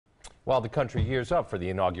While the country gears up for the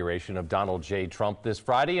inauguration of Donald J. Trump this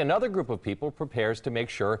Friday, another group of people prepares to make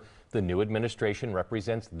sure the new administration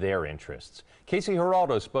represents their interests. Casey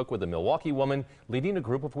Geraldo spoke with a Milwaukee woman leading a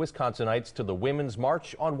group of Wisconsinites to the Women's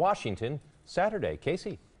March on Washington Saturday.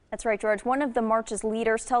 Casey. That's right, George. One of the march's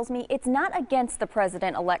leaders tells me it's not against the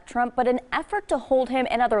president-elect Trump, but an effort to hold him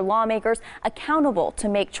and other lawmakers accountable to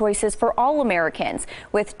make choices for all Americans.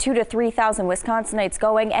 With 2,000 to 3,000 Wisconsinites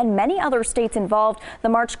going and many other states involved, the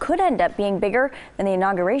march could end up being bigger than the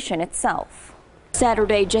inauguration itself.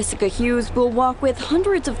 Saturday, Jessica Hughes will walk with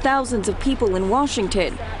hundreds of thousands of people in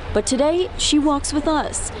Washington. But today, she walks with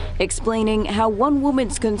us, explaining how one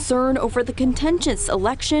woman's concern over the contentious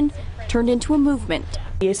election turned into a movement.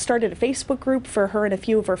 We started a Facebook group for her and a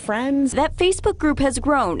few of her friends. That Facebook group has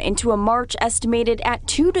grown into a march estimated at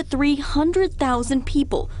 200,000 to 300,000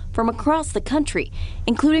 people from across the country,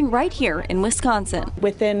 including right here in Wisconsin.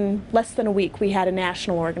 Within less than a week, we had a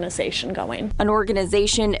national organization going. An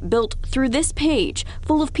organization built through this page,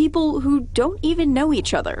 full of people who don't even know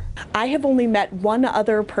each other. I have only met one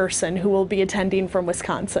other person who will be attending from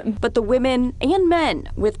Wisconsin. But the women and men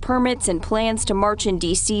with permits and plans to march in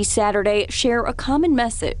D.C. Saturday share a common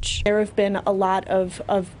message. There have been a lot of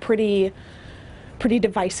pretty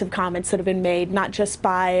divisive comments that have been made, not just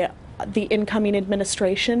by the incoming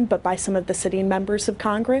administration, but by some of the sitting members of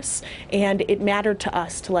Congress, and it mattered to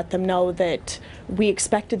us to let them know that we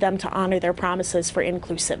expected them to honor their promises for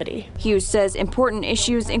inclusivity. Hughes says important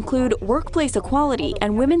issues include workplace equality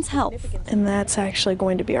and women's health. And that's actually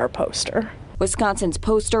going to be our poster. Wisconsin's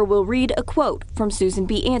poster will read a quote from Susan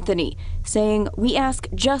B. Anthony saying, "We ask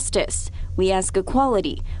justice, we ask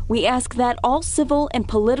equality, we ask that all civil and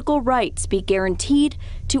political rights be guaranteed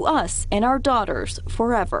to us and our daughters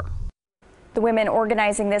forever." The women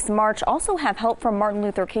organizing this march also have help from Martin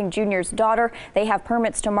Luther King Jr.'s daughter. They have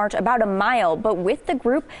permits to march about a mile, but with the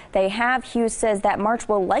group they have, Hughes says that march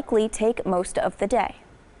will likely take most of the day.